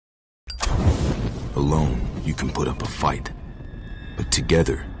Alone, you can put up a fight. But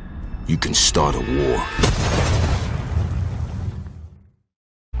together, you can start a war.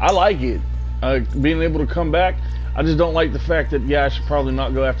 I like it. Being able to come back. I just don't like the fact that, yeah, I should probably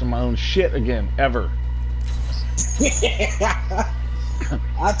not go after my own shit again, ever.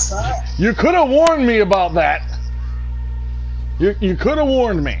 I tried. You could have warned me about that. You could have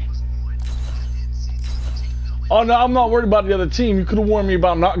warned me. Oh, no, I'm not worried about the other team. You could have warned me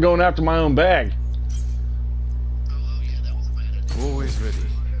about not going after my own bag. Always ready.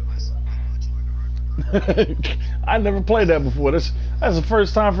 I never played that before. That's the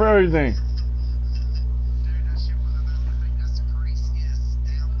first time for everything.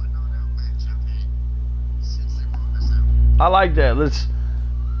 I like that.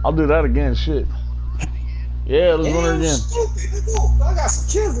 I'll do that again. Shit. Yeah, let's run it again. Stupid. I got some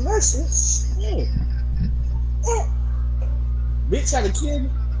kills in that shit. Yeah. Bitch had to kill me.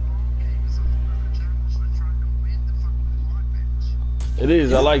 It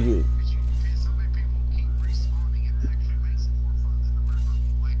is. I like it.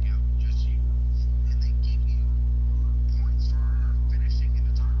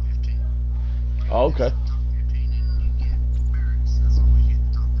 Oh, okay.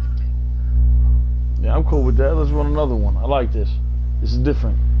 Yeah, I'm cool with that. Let's run another one. I like this. This is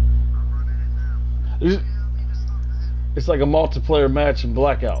different. It's like a multiplayer match in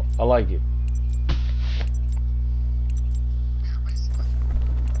Blackout. I like it.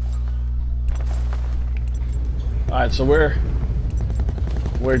 Alright, so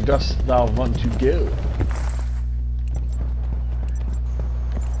where dost thou want to go?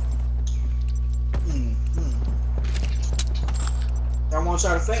 Y'all want to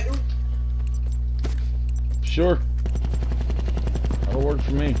try the factory? Sure. That'll work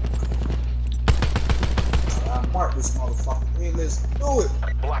for me. I mark this motherfucker. Hey, let's do it.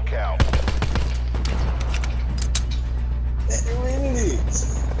 Blackout. That really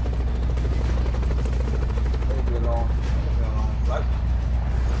is. Leave it alone. Like,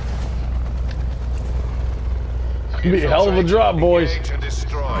 It's gonna be a hell of a drop, boys. Engage and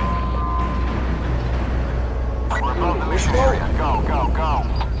destroy. We're on the mission area. Go, go, go.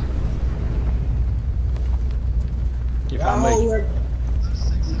 If I make it.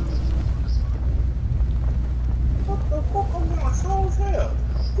 What the fuck? I'm going slow as hell.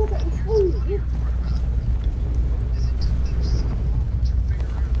 Look at this food.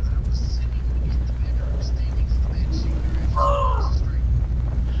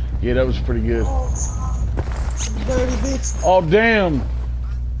 Yeah, that was pretty good. Some dirty bitch. Oh, damn.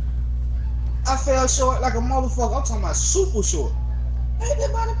 I fell short like a motherfucker. I'm talking about super short. Ain't that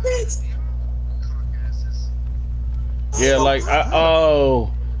about a bitch? Yeah, like,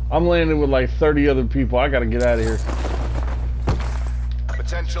 I'm landing with like 30 other people. I gotta get out of here.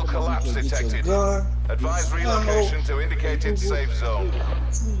 Potential collapse detected. Advise relocation to indicated safe zone.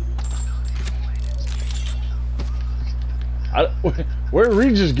 Where'd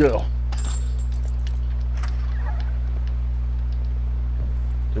Regis go?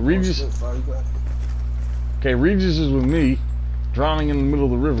 Regis. Okay, Regis is with me, drowning in the middle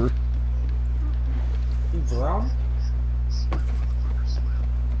of the river. He drowned?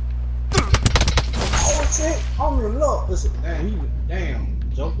 Oh shit! I'm in love. Listen, damn,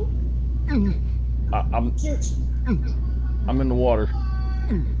 Joker. I'm in the water.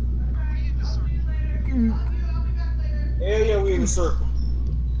 Hell yeah, we in the circle.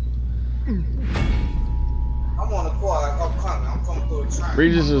 I'm on the quad. I'm coming through the train.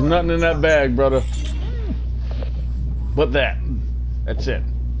 Regis is nothing in that bag, brother. But that. That's it.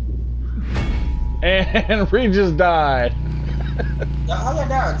 And Regis died. How y'all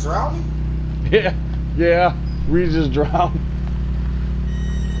died? Drowning? Yeah. Regis drowned.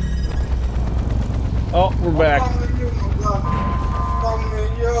 Oh, we're back. I'm coming to you, my brother. I'm coming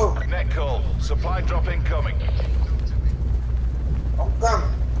to you. Net call. Supply drop incoming. I'm coming.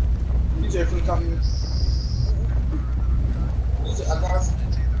 You just finna come in. I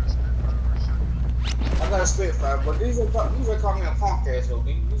got a Spitfire, but these are call me a punk ass though.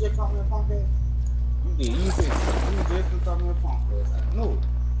 You just call me a punk ass? You did. You just finna call me a punk ass. I know it.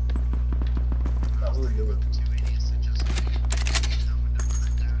 I will do it.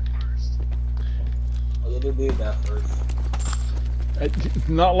 Oh yeah, they did that first. It's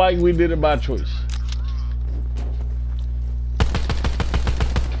not like we did it by choice.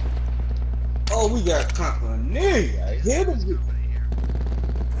 Oh, we got company. I hit him.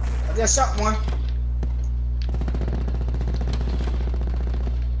 I just shot one.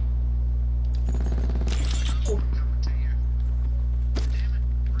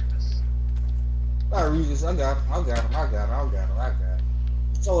 I got Regis. I got him.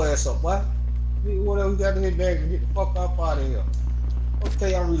 Get your ass up, boy. Whatever, we got to hit back and get the fuck up out of here.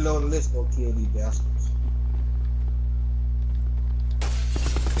 Okay, I'm reloading. Let's go kill these bastards.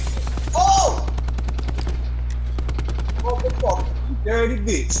 Oh! Motherfucker, you dirty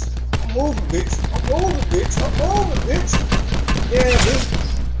bitch. I'm moving, bitch. I'm moving, bitch. I'm moving, bitch. Yeah, bitch.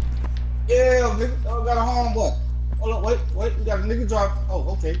 Yeah, nigga. Oh, got a home button. Hold on, wait. We got a nigga drop.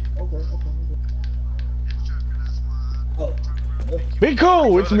 Oh, okay. Oh. Be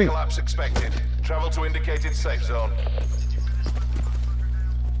cool, it's me. Collapse expected. Travel to indicated safe zone.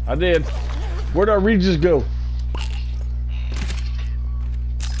 I did. Where'd our Regis go?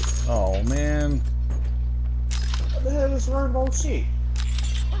 Oh man. What the hell is rainbow shit?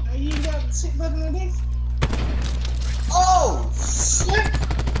 Now you ain't got shit better than this? Oh shit!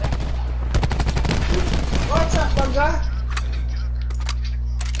 Watch out, my guy.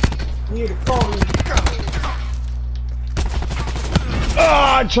 You hear the call.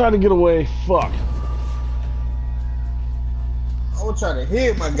 Ah, I tried to get away. Fuck. I was trying to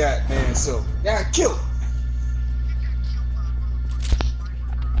hit my goddamn self. Got killed.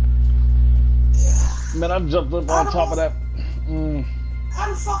 Man, I jumped up on top of that. How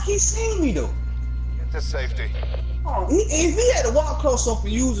the fuck he seen me though? Get to safety. Oh, if he had to walk close up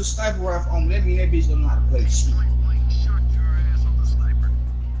and use a sniper rifle on me, that mean that bitch don't know how to play shit.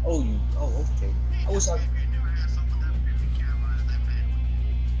 Oh, okay. I wish I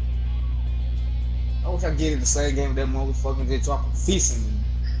get in the same game with that motherfucker that dropping feast in me.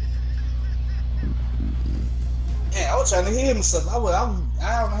 Yeah, I was trying to hear myself. I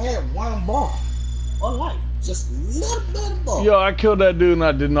only had one ball. One life. Just a little bit of ball. Yo, I killed that dude and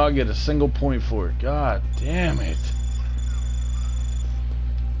I did not get a single point for it. God damn it.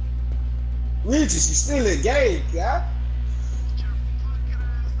 Regis, you still in the game, guy.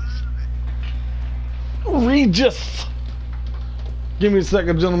 Regis. Give me a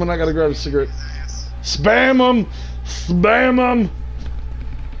second, gentlemen. I gotta grab a cigarette. Spam them! Spam them!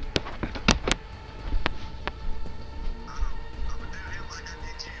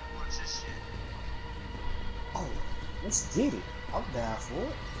 Oh, let's get it. I'm down for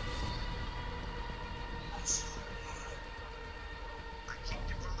it.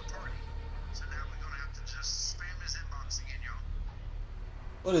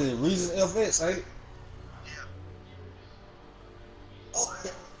 What is it? Reason FX, ain't it?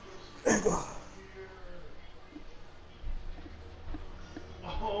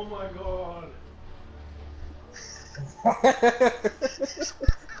 Oh my god.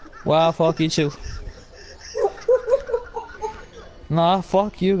 Wow, fuck you too. Nah,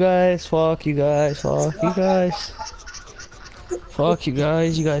 fuck you guys, fuck you guys, fuck you guys. Fuck you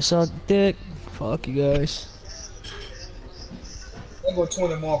guys suck dick. Fuck you guys. I go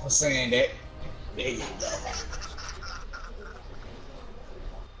 20 more for saying that. There you go.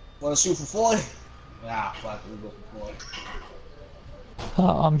 Wanna shoot for 40? Nah, fuck it, we go for 40.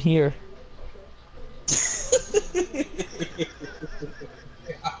 I'm here.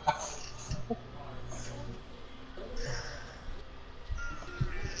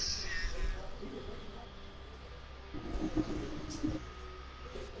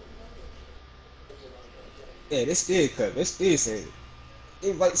 Yeah, this still cut. This still say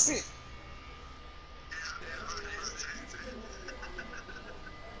invite sit.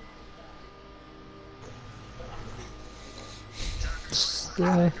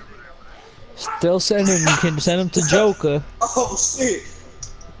 Still send him. You can send him to Joker. Oh shit!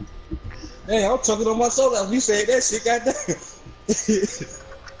 Hey, I'm talking on my soul. You said that shit, goddamn.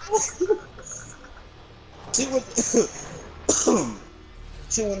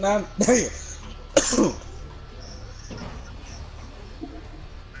 She went down. Damn.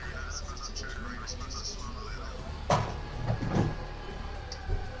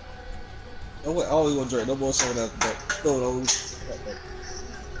 No way, always gonna drink. No more soda after that. Throw those.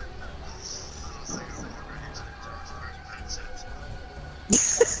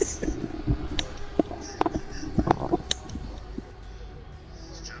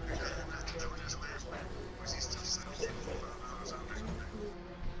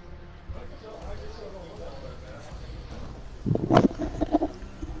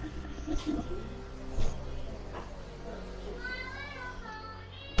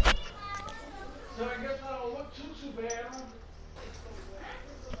 So I guess I don't look too bad, huh?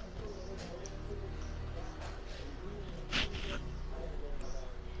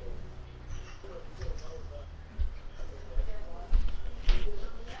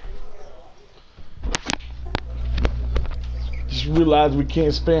 Just realized we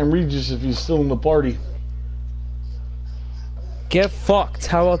can't spam Regis if he's still in the party. Get fucked.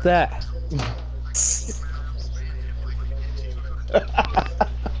 How about that?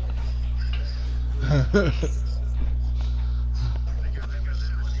 Yo,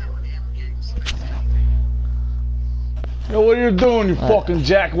 what are you doing, you fucking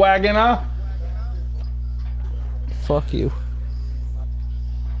jackwagon, huh? Fuck you.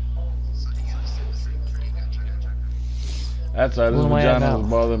 That's right, his What am I at vagina now? was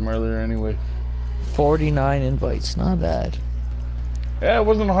bothering him earlier anyway. 49 invites, not bad. Yeah, it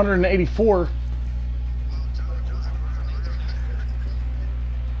wasn't 184.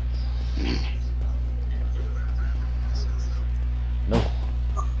 No.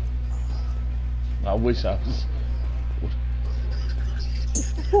 I wish I was.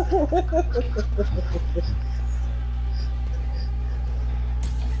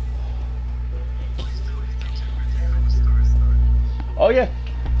 Oh yeah,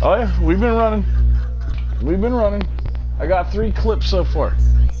 we've been running. I got 3 clips so far.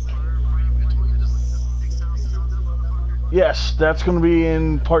 Yes, that's gonna be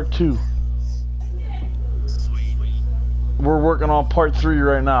in part 2. We're working on part 3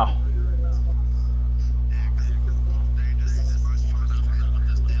 right now.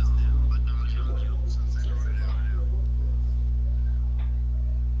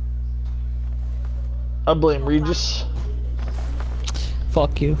 I blame Regis.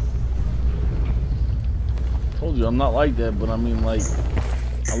 Fuck you. Told you I'm not like that, but I mean, like,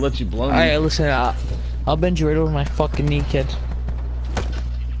 I'll let you blow me. Alright, listen, I'll bend you right over my fucking knee, kid.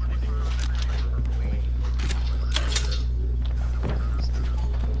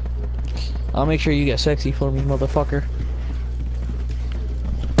 I'll make sure you get sexy for me, motherfucker.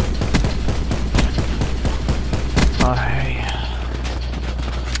 Alright.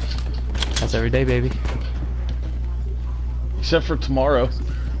 That's every day, baby. Except for tomorrow.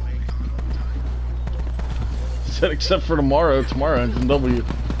 Said except for tomorrow. Tomorrow ends in W.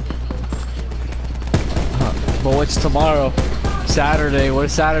 But what's tomorrow? Saturday. What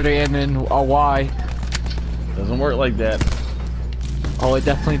is Saturday and then a Y? Doesn't work like that. Oh, it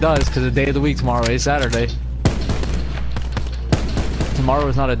definitely does, because the day of the week tomorrow is Saturday. Tomorrow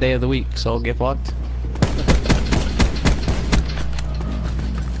is not a day of the week, so get fucked.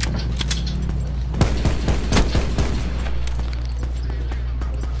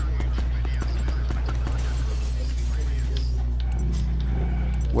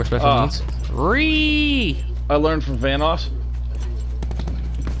 Where's special needs? I learned from Vanos.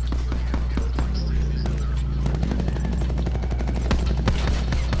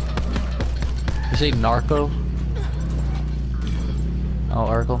 You say narco? Oh,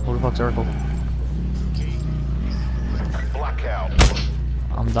 Urkel. Who the fuck's Urkel? Blackout.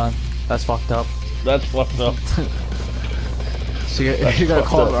 I'm done. That's fucked up. That's fucked up. So you gotta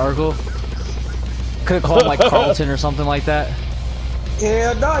call it Urkel? Could've called him like Carlton or something like that.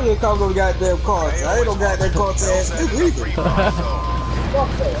 Hell no, you ain't calling no goddamn cards. I ain't no goddamn cards ass nigga either. Fuck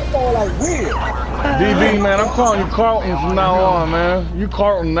that. I'm all like weird. DB, man, I'm calling you Carlton from now on, man. You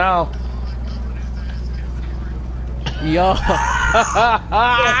Carlton now. Yo.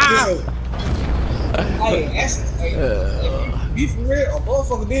 Hey, be for real, a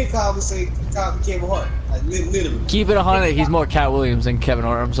motherfucker did call me say call me Kevin Hart. Like literally. Keep it 100. He's more Cat Williams than Kevin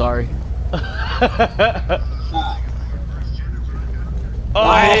Hart. I'm sorry. Oh,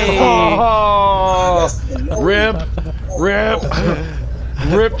 rip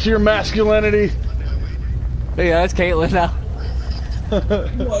to your masculinity. Yeah, that's Caitlyn now. You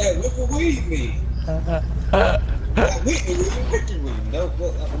know that whipper weed me. That Whitney weed. No, I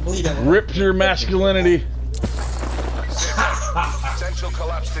believe that one. Rip to your masculinity. Potential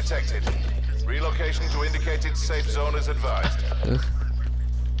collapse detected. Relocation to indicated safe zone is advised.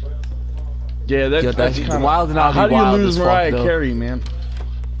 Yeah, that's kind of wild. How do you lose Mariah Carey, man?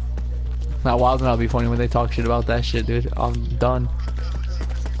 Not wild and I'll be funny when they talk shit about that shit, dude. I'm done.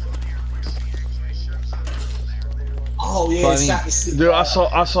 Oh yeah, But, dude, I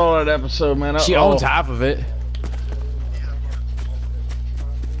saw that episode, man. She owns half of it.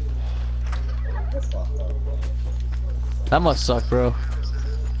 That must suck, bro.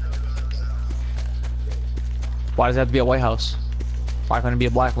 Why does it have to be a White House? Why couldn't it be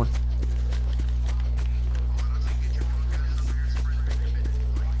a black one?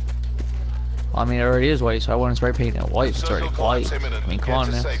 I mean, it already is white, so I wouldn't spray paint it white. It's already white. I mean, come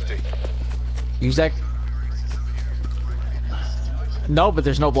on, man. Use that. No, but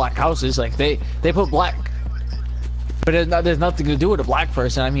there's no black houses. Like they put black, but there's nothing to do with a black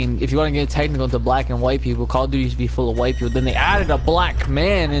person. I mean, if you want to get technical to black and white people, Call of Duty used to be full of white people. Then they added a black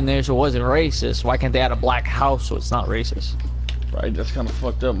man in there, so it wasn't racist. Why can't they add a black house so it's not racist? Right, that's kind of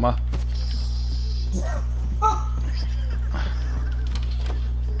fucked up, ma.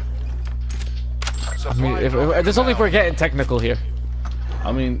 I mean, that's only if we're getting technical here.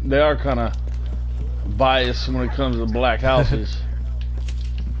 I mean, they are kind of. bias when it comes to black houses.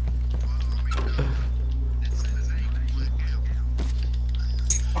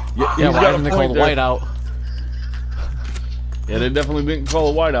 Yeah, why didn't they call the whiteout? Yeah, they definitely didn't call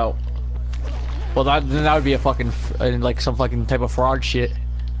a whiteout. Well, then that would be a fucking like some fucking type of fraud shit.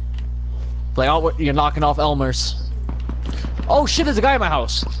 Like, oh, you're knocking off Elmer's. Oh shit! There's a guy in my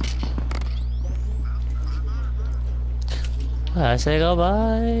house. I say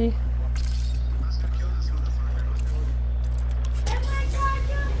goodbye.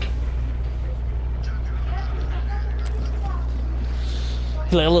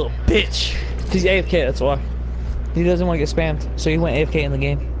 He's like a little bitch. He's AFK, that's why. He doesn't want to get spammed, so he went AFK in the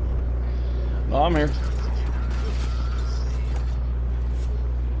game. No, I'm here.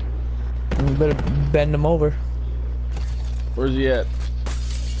 You better bend him over. Where's he at?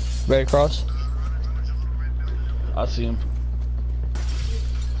 Right across. I see him.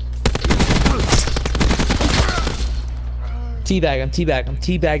 Teabag him,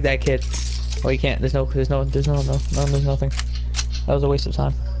 teabag that kid. Oh, you can't. There's nothing. That was a waste of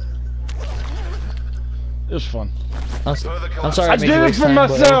time. It was fun. I'm sorry. I did it for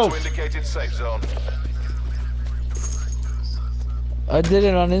myself. I did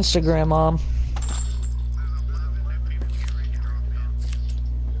it on Instagram, Mom.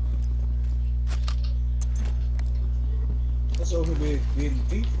 That's over being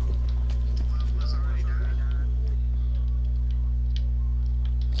deep.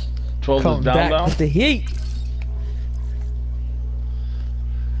 Come back with the heat.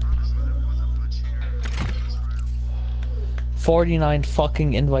 $49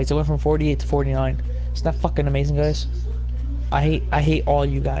 fucking invites. I went from 48 to 49. Isn't that fucking amazing, guys? I hate all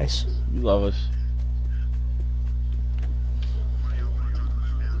you guys. You love us.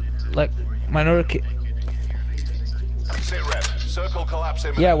 Like my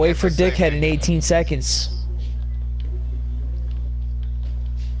Yeah, wait for dickhead in 18 seconds.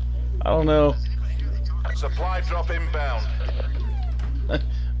 I don't know. Supply drop inbound.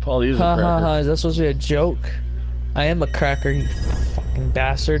 Paul, he's a cracker. Is that supposed to be a joke? I am a cracker, you fucking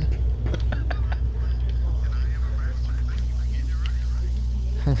bastard.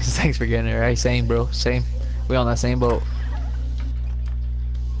 Thanks for getting it right. Same, bro. Same. We on that same boat.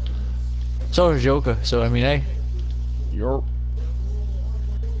 So is Joker. So I mean, hey. You're.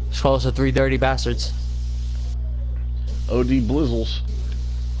 Just call us the 3 dirty bastards. OD Blizzles.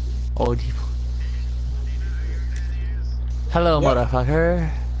 OD. Hello, motherfucker.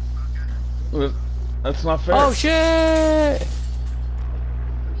 That's not fair. Oh shit!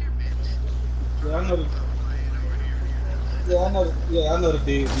 Yeah, I know the. Yeah, I know the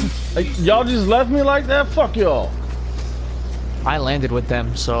dude. Hey, y'all just left me like that? Fuck y'all. I landed with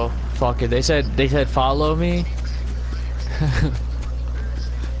them, so fuck it. They said follow me.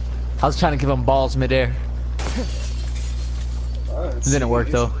 I was trying to give them balls midair. It didn't work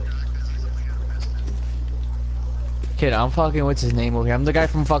though. Kid, I'm fucking what's his name over here? I'm the guy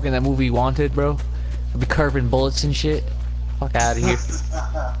from fucking that movie Wanted, bro. I'll be curving bullets and shit. Fuck out of here.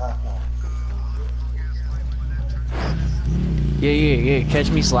 Yeah. Catch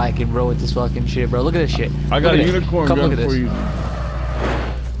me slacking, bro, with this fucking shit, bro. Look at this shit. I got a unicorn gun for you.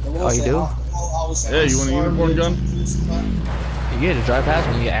 Oh, you do? Yeah, you want a unicorn gun? You get to drive past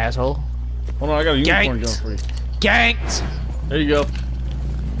me, you asshole. Hold on, I got a unicorn gun for you. Ganked! There you go.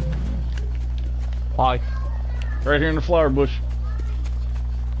 Why? Right here in the flower bush.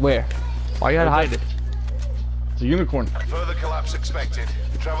 Where? Why you gotta hide it? It's a unicorn. Further collapse expected.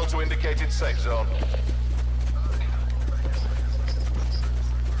 Travel to indicated safe zone.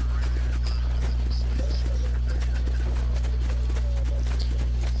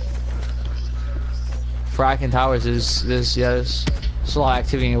 Fracking towers is this, yeah, there's a lot of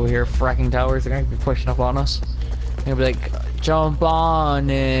activity over here. Fracking towers, they're gonna be pushing up on us. They're gonna be like, jump on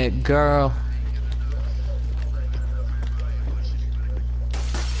it, girl.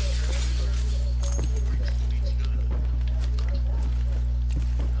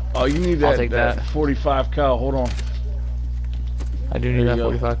 Oh, you need I'll take that 45 cal. Hold on. I do need that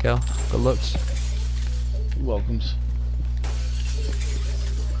 45 cal. Good looks. You're welcomes.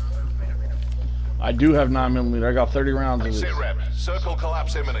 I do have 9mm. I got 30 rounds of it. Sit rep. Circle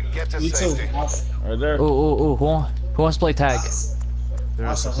collapse imminent. Get to safety. Right there. Ooh. Who wants to play tag?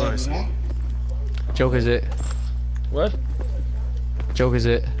 There's a place. Joke is it? What? Joke is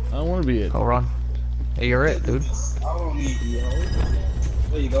it? I don't want to be it. Oh, run. Hey, you're it, dude. I don't need you.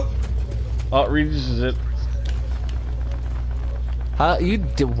 There you go. Oh, Regis is it. Huh? You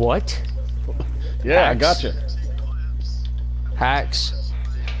did what? Yeah, Hacks. I got you. Hacks.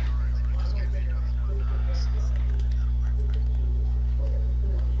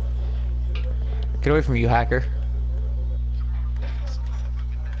 Get away from you, hacker.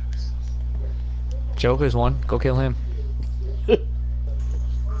 Joker's one. Go kill him.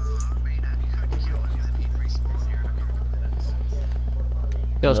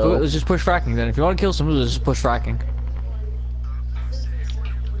 Yo, let's, go, let's just push fracking then. If you want to kill some losers, just push fracking.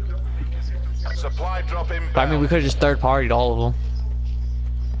 Supply drop inbound. But I mean, we could have just third-partied all of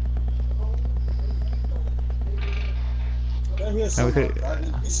them. And we could...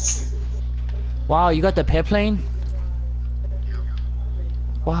 Wow, you got the pet plane?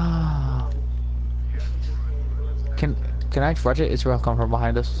 Wow. Can I fudge it? It's gonna come from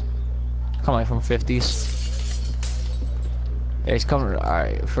behind us. Coming from 50s. Yeah, he's coming.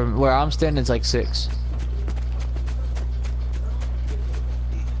 Alright, from where I'm standing, it's like 6.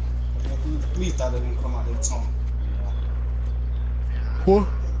 We thought it would come out of the tunnel. What?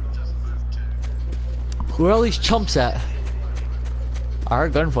 Where are all these chumps at? I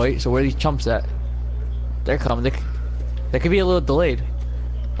heard gunfight, so where are these chumps at? They're coming. They could be a little delayed.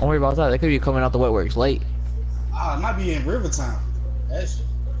 Don't worry about that. They could be coming out the wet works late. Ah, it might be in Rivertown. That's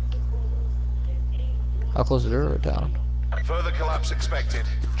How close is Rivertown? Further collapse expected.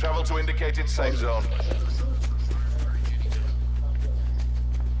 Travel to indicated safe zone.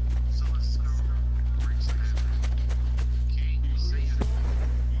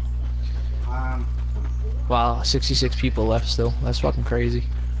 Wow, 66 people left still. That's fucking crazy.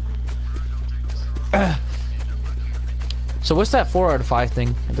 So what's that 4 out of 5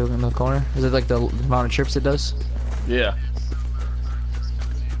 thing in the corner? Is it like the amount of trips it does? Yeah.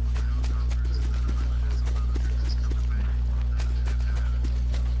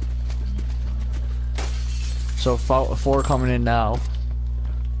 So 4 coming in now.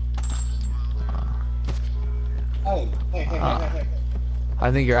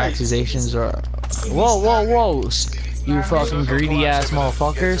 I think your accusations are... Whoa, whoa, whoa! You fucking greedy ass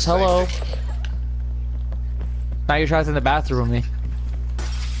motherfuckers. Hello. Now you're trapped in the bathroom with me.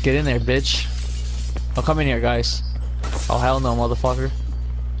 Get in there, bitch. Oh, come in here, guys. Oh, hell no, motherfucker.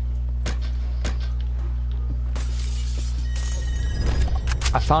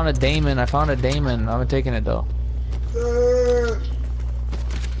 I found a Damon. I'm taking it, though.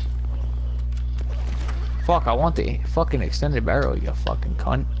 Fuck, I want the fucking extended barrel, you fucking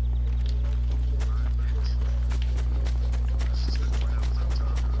cunt.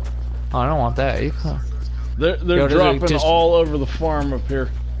 Oh, I don't want that. You can't. They're dropping all over the farm up here.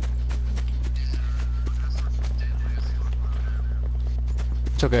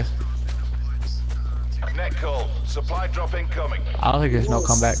 It's okay. Net call. Supply drop incoming. I don't think there's no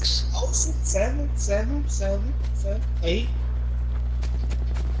comebacks. 8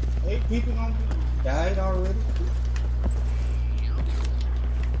 people gonna be died already.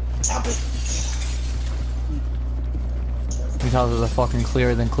 Stop it. These houses are fucking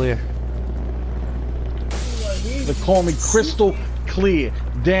clearer than clear. They call me Crystal Clear,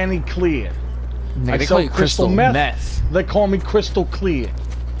 Danny Clear. Nigga, they call you crystal meth. They call me Crystal Clear.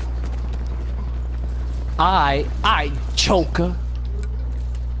 I choker.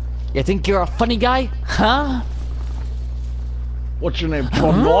 You think you're a funny guy, huh? What's your name?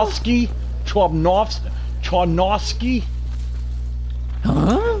 Chornovsky? Chornovsky?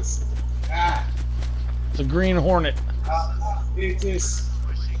 Huh? It's a Green Hornet. It is.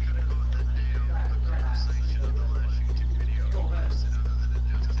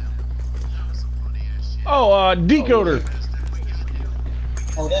 Oh, decoder.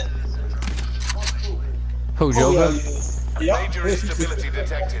 Oh, that. Who, Joker? Major instability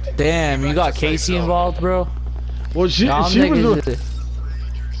detected. Damn, you got Casey involved, bro? Well, she was doing...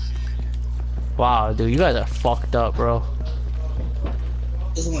 Wow, dude, you guys are fucked up, bro.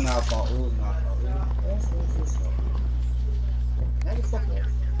 This one our fault. It was my fault.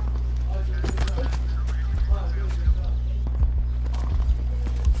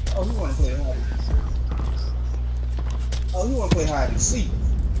 Oh, you wanna play hide? Oh, you wanna play hide and seek?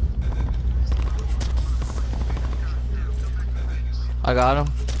 I got him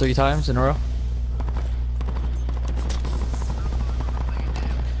 3 times in a row.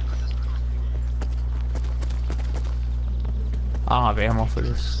 I don't have ammo for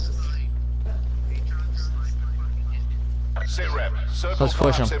this. Sit rep. Let's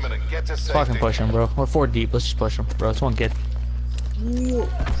push him. Let's fucking push him, bro. We're 4 deep. Let's just push him, bro. It's one kid.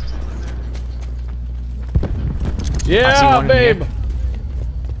 Yeah, babe.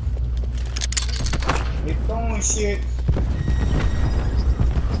 They throwing shit.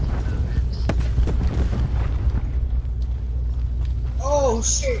 Oh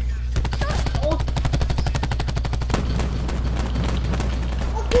shit! Oh.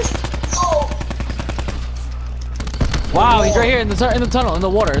 Oh. Wow, he's right here in the tunnel, in the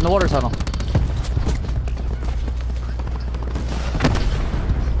water tunnel.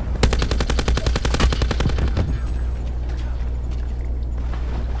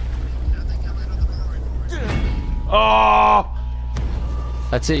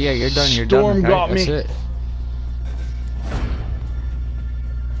 That's it. Yeah, you're done. You're Storm done. got That's me. it.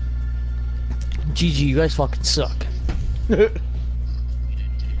 GG, you guys fucking suck.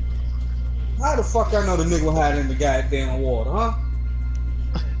 How the fuck I know the nigga was hiding in the goddamn water, huh?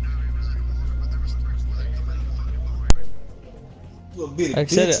 Little bitty I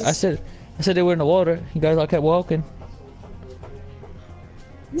said it. bitches. I said they were in the water. You guys all kept walking.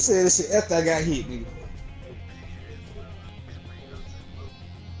 You said this shit after I got hit, nigga.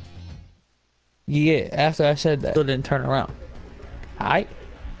 Yeah, after I said that, still didn't turn around. Alright.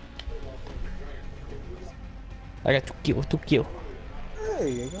 I got 2 kills.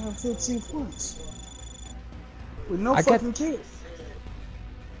 Hey, I got 15 points. With no I got- fucking kills.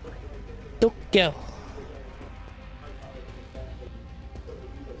 2 kills.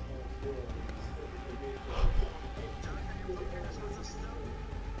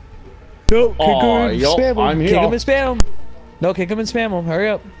 No, kick Aw, him and yup, spam him. I'm Kick here. him and spam him. No, kick him and spam him. Hurry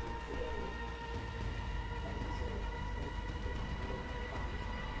up.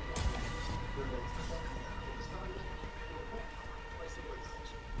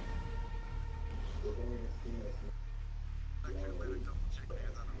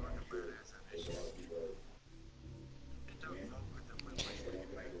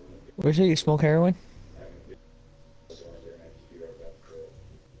 Where's it? You smoke heroin?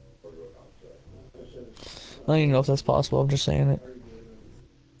 I don't even know if that's possible. I'm just saying it.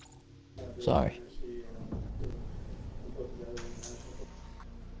 Sorry.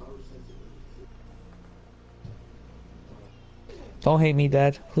 Don't hate me,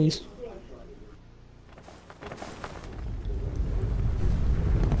 Dad, please.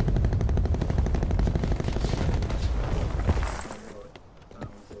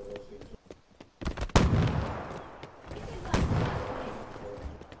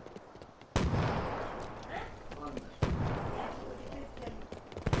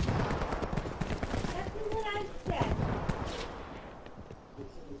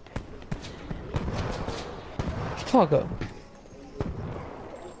 Fuck up.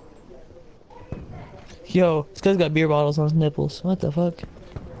 Yo, this guy's got beer bottles on his nipples. What the fuck?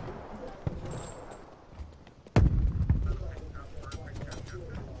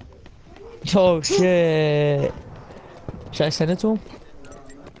 Oh shit. Should I send it to him?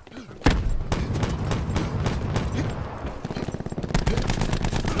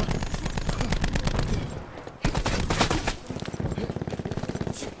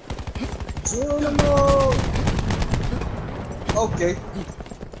 Geronimo! Okay.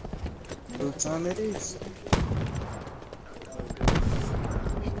 What time it is?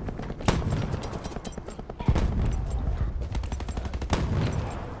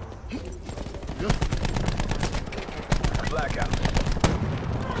 Blackout.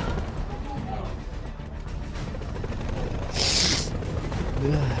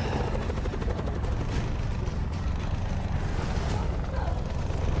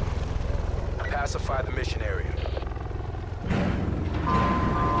 Pacify the mission area.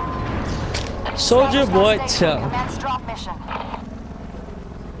 Soldier boy, tell. Commence drop mission.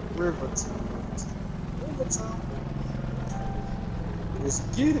 Rivertown. Rivertown. Let's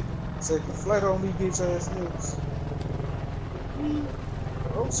get it. Take a flight on me, bitch ass niggas.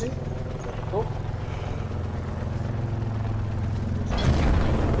 Oh shit. Oh.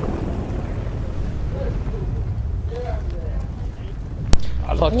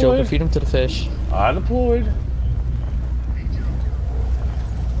 Fuck Joker, feed him to the fish. I deployed.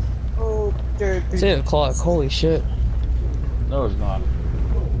 Okay. It's 8 o'clock, holy shit. No, it's not.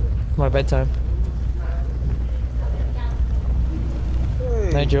 My bedtime. Hey,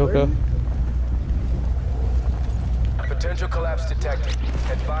 Night, Joker. baby. Potential collapse detected.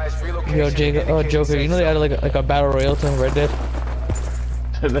 Advise relocation. Yo, Jacob, oh, Joker, you know they added like a battle royale to Red Dead?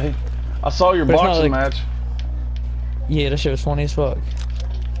 Did they? I saw your But it's not boxing like- match. Yeah, that shit was funny as fuck.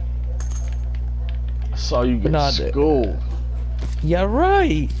 I saw you get Nah, schooled. Yeah,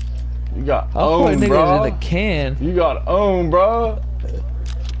 right. You got I'll put owned, niggas bro. in the can. You got owned, bro.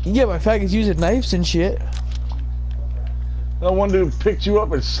 Yeah, my faggots using knives and shit. That one dude picked you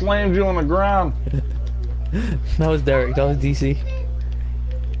up and slammed you on the ground. That was Derek, that was DC.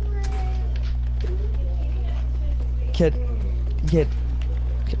 Kid.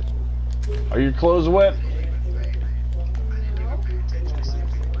 Are your clothes wet?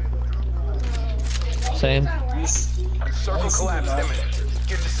 Same. Circle collapse imminent.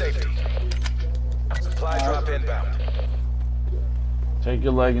 Get to safety. Supply drop inbound. Take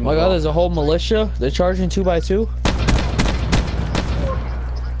your leg and Oh my god, there's a whole militia. They're charging 2x2.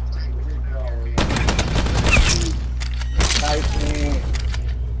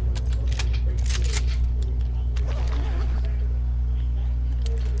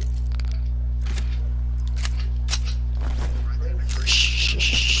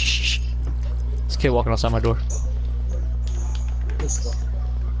 kid walking outside my door. Let's go.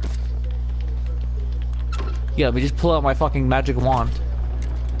 Yeah, but just pull out my fucking magic wand.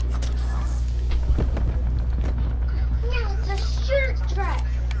 No, it's a shirt dress.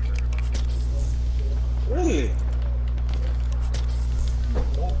 Really?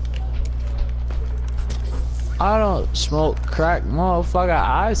 I don't smoke crack, motherfucker.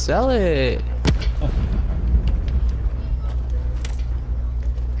 I sell it.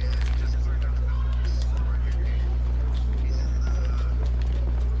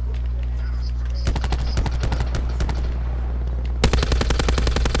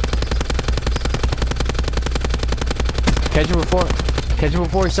 Catch him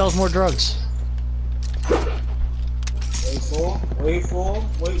before he sells more drugs. Wait for.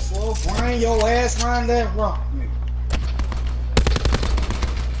 Bring your ass around that rock, nigga.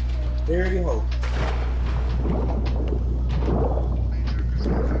 There you go.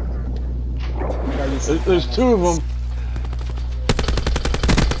 There's two of them.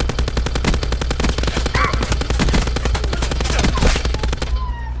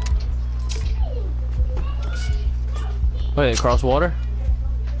 Wait, cross water?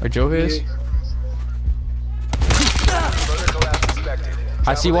 Where Joker is? Further collapse expected.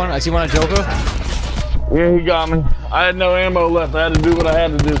 I see one at Joker. Yeah, he got me. I had no ammo left. I had to do what I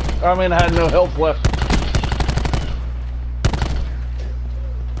had to do. I mean, I had no health left.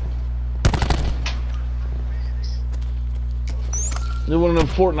 You're one of them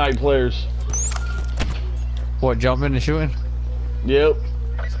Fortnite players. What, jumping and shooting? Yep.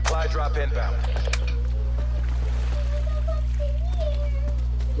 Supply drop inbound.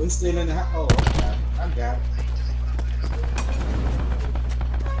 We still in the house. Oh, okay. I got it.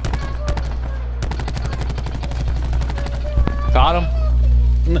 Got him.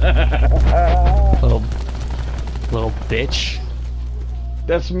 little bitch.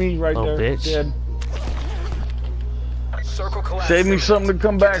 That's me right Little there. bitch. Dead. Circle collapse. Save me something to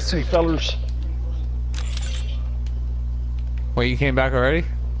come back to, fellas. Wait, you came back already?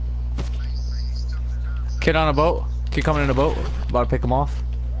 Kid on a boat. Kid coming in a boat. About to pick him off.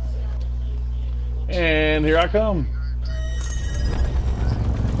 And here I come.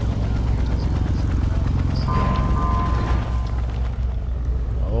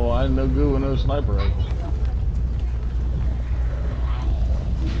 Oh, I ain't no good with no sniper rifle.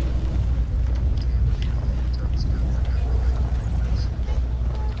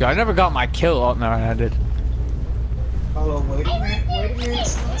 Yo, I never got my kill. Oh, no, I did. Hold on, wait a minute.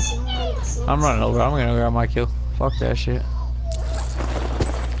 I'm running over. I'm gonna grab my kill. Fuck that shit.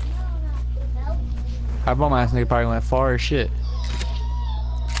 I bum ass nigga probably went far as shit.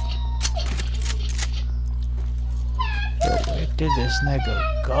 Yo, where did this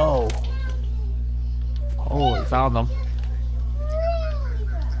nigga go? Oh, he found them.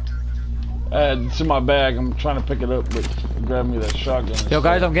 It's in my bag. I'm trying to pick it up, but grab me that shotgun. Yo,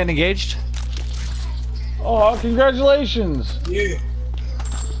 guys, I'm getting engaged. Oh, congratulations! Yeah.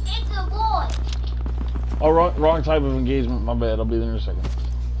 It's a boy. Oh, wrong type of engagement. My bad. I'll be there in a second.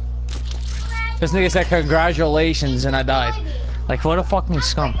 This nigga said congratulations and I died. Like, what a fucking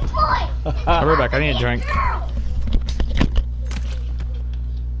scum. I'll be back. I need a drink.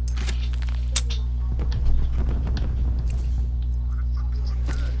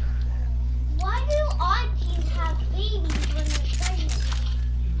 Why do aunties have babies when they're pregnant?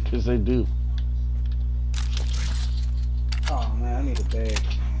 Because they do. Oh man, I need a bag.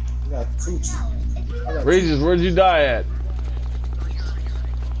 I got two. Regis, where'd you die at?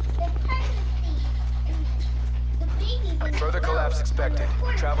 Further collapse expected.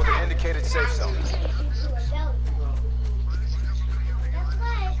 Travel to indicated safe zone.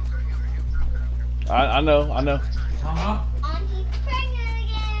 I know. Auntie's pregnant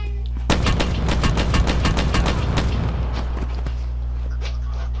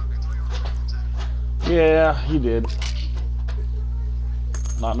again. Yeah, he did.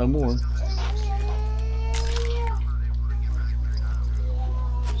 Not no more.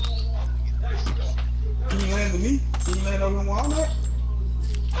 Can you land with me? Can you land over in Walmart?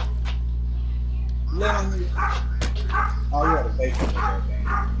 Land on me. Oh, you got a bacon in there,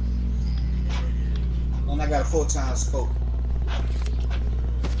 man. And I got a full-time scope.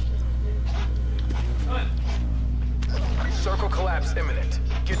 Circle collapse imminent.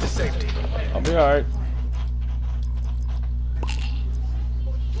 Get to safety. I'll be alright.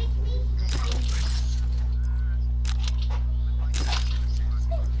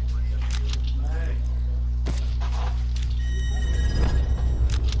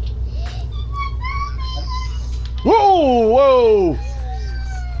 Whoa!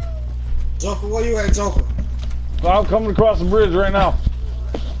 Joker, where you at, Joker? I'm coming across the bridge right now.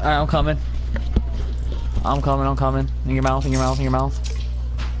 Alright, I'm coming. I'm coming. In your mouth.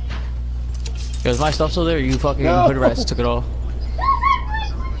 Yo, is my stuff still there? You fucking hood rats took it all.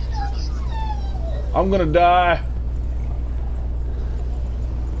 I'm gonna die.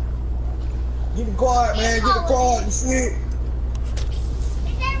 Get the quad, man. Get the quad. You see it?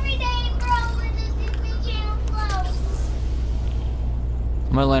 It's every day, bro, when this Disney Channel flows.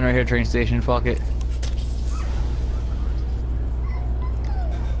 I'm gonna land right here, train station. Fuck it.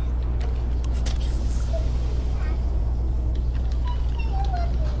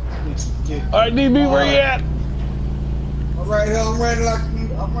 Alright, DB, where you at? I'm right here. I'm running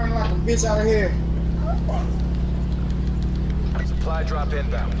like a bitch out of here. Supply drop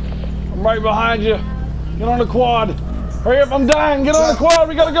inbound. I'm right behind you. Get on the quad. Hurry up, I'm dying. Get on the quad,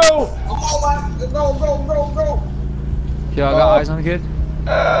 we gotta go. I'm all out. Go. Yo, I got eyes on the kid.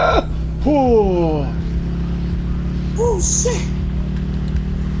 Ooh. Oh, shit.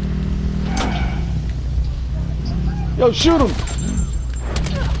 Yo, shoot him.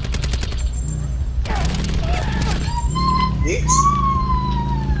 Bitch.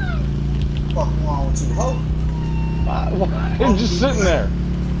 Fuck wrong with you, ho? He's just sitting there.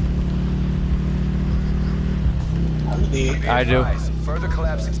 Oh, you did. I do. Further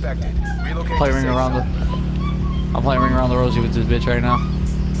collapse expected. Relocate Play to ring safe around zone. I'm playing ring around the rosy with this bitch right now.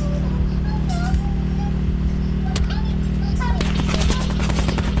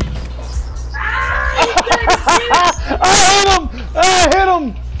 I hit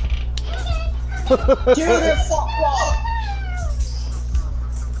him. Kill that fuck wall.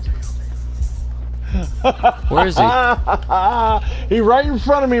 Where is he? He right in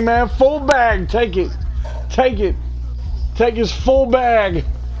front of me, man. Full bag. Take it. Take his full bag.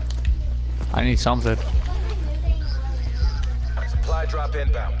 I need something. Supply drop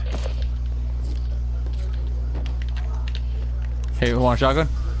inbound. Hey, who want a shotgun?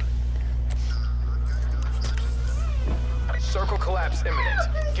 Circle collapse imminent.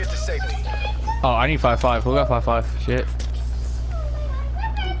 Get to safety. Oh, I need 5.5. Who got 5.5? Shit.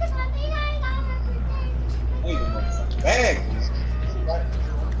 Ain't no motherfucking bag.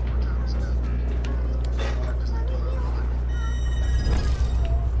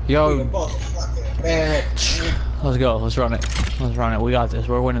 Yo, Bag. let's go. Let's run it. We got this.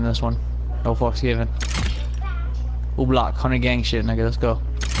 We're winning this one. No fucks given. Block, 100 gang shit, nigga. Let's go.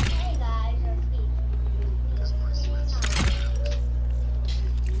 Hey guys,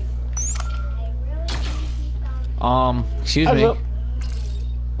 Excuse How's me. up?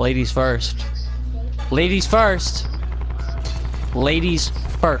 Ladies first. Ladies first. Ladies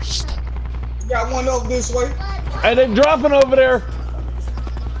first. You got one over this way. Hey, they dropping over there.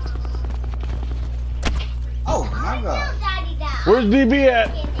 Oh my god. Daddy down. Where's DB at?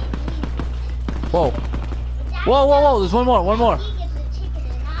 Whoa. Whoa. There's one more. He gets the chicken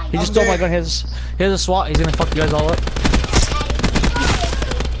and I He just stole my gun. Here's a SWAT. He's gonna fuck you guys all up.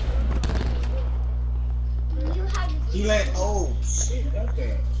 He let. Oh shit. That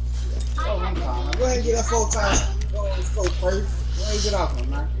thing. Oh, I'm fine. Go ahead and get that 4 times. Go crazy. Go ahead and get off him,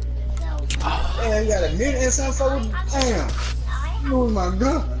 man. Damn, you got a minute and something for. Damn. Lose my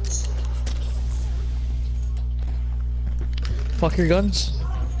guns. Fuck your guns.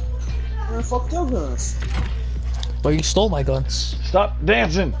 Man, fuck your guns. Well, you stole my guns. Stop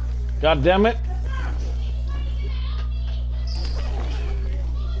dancing. God damn it.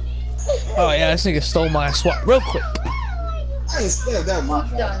 Oh yeah, this nigga stole my SWAT real quick. I ain't scared that my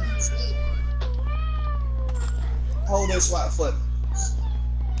gun. Hold that SWAT foot.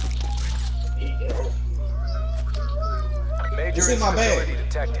 Major It's in my bag. instability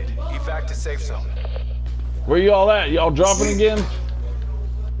detected. Evac to safe zone. Where y'all at? Y'all dropping again?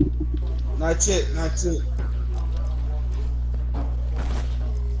 Not yet.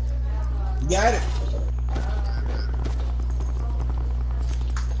 You got it.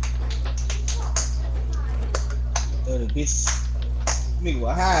 The bitch. Nigga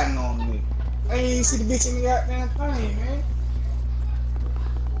was hiding on me. I ain't even see the bitch in the goddamn thing, man.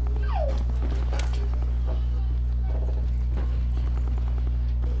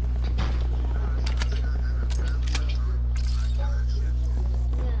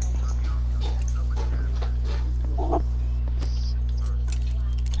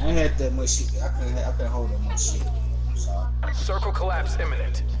 I ain't had that much shit. I couldn't hold that much shit. I'm sorry. Circle collapse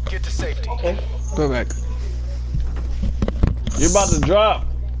imminent. Get to safety. Okay. Go back. You're about to drop.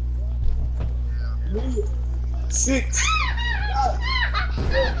 6.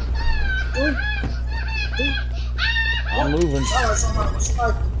 I'm moving. Alright, somebody was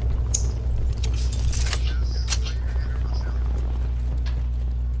sniping.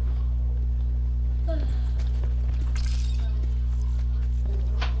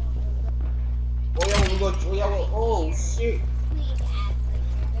 Boy, we gonna Oh, y'all, oh shit.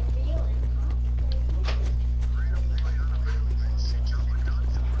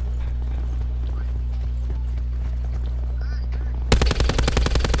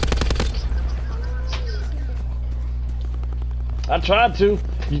 I tried to.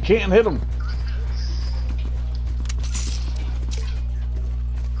 You can't hit them.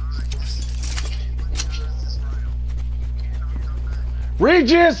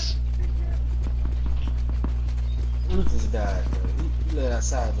 Regis! Regis died, man. He lay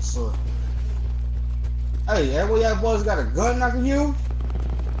outside the sun. Hey, that way y'all boys got a gun I can use?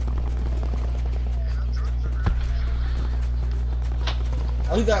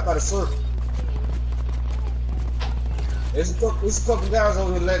 Oh, he got by the circle. There's a couple guys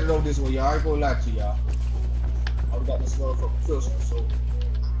over here letting over this way, y'all. I ain't gonna lie to y'all. Oh, we got this motherfucking pistol, so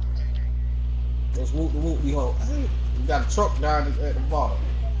let's whoop the hoe. Hey, we got a truck down at the bottom.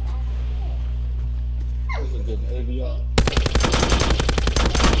 We can get an AVR.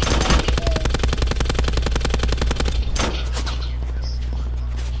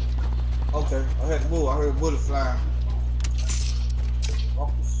 Okay, I had to move. I heard a bullet flying. My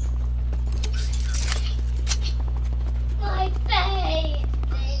face.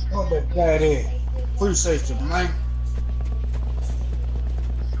 Oh, that bad ass. Appreciate you, man.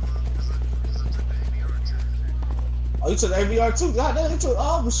 Oh, you took the AVR too? God damn, you took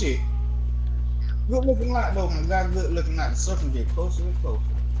all the shit. Good looking like though, man. God, good looking like. The surfing get closer and closer.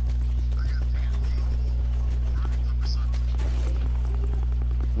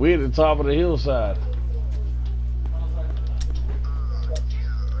 We at the top of the hillside.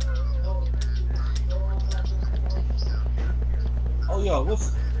 Oh, yo, what's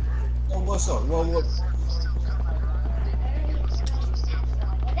up? What?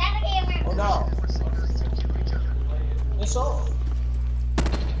 Oh, no. It's all.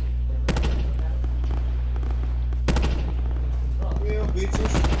 Yeah,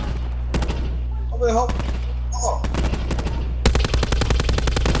 bitches. I'm gonna help. Oh.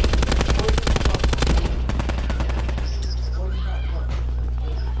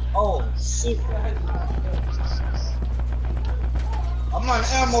 Oh, shit. I'm on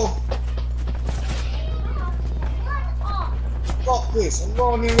ammo. Fuck this. I'm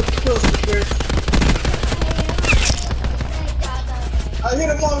going in with the pistol, bitch. I hit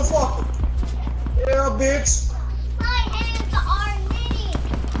a motherfucker. Yeah, bitch. My hands are mini.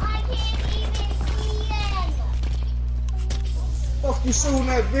 I can't even see them. Fuck you shooting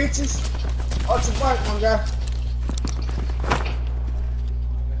at, bitches. Watch your back, my guy.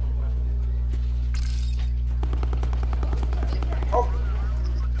 Oh.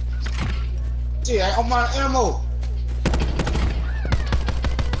 Gee, I'm out of ammo.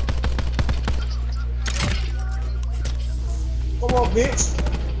 Come on, bitch.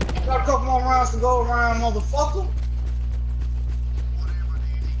 Got a couple more rounds to go around, motherfucker.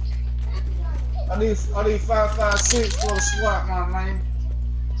 I need 5.56 for the SWAT, my man.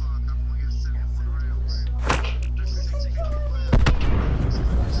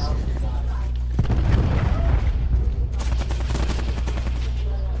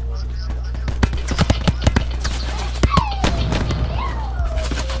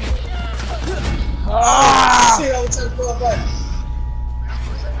 Ah! Shit, I was trying to pull back.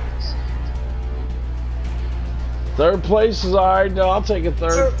 Third place is alright. No, I'll take a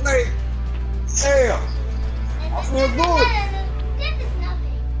third. Third place. Hell. I feel good. This is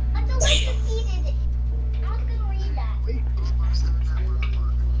nothing. Until we defeated it. I was gonna read that.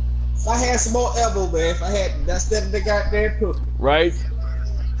 If I had some more elbow, man, if I had, that's that they got there too. Right?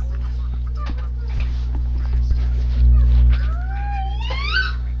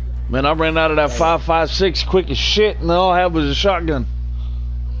 Man, I ran out of that 5.56 quick as shit, and all I had was a shotgun.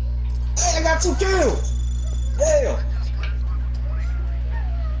 Hey, I got 2 kills. Damn.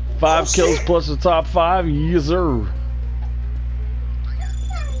 5 Oh, kills shit. plus the top 5, yes sir.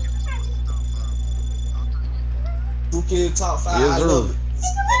 Two kills, top 5. Yes, I sir. love it.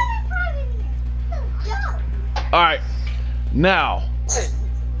 Alright, now, Hey,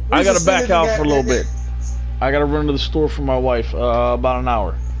 I we gotta just back finished out that- for a little bit. I gotta run to the store for my wife, about an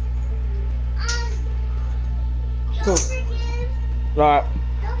hour. Cool. Alright,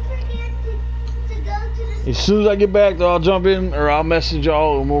 Don't forget to go to the as soon as I get back, though, I'll jump in, or I'll message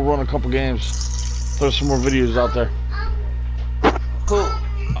y'all, and we'll run a couple games. Throw some more videos out there. Cool.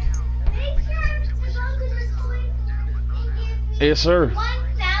 make sure to go to the store and give me Yes, sir. 1,000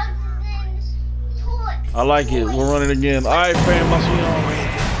 toys. I like it. We're running again. Alright, fam, I'll see you on.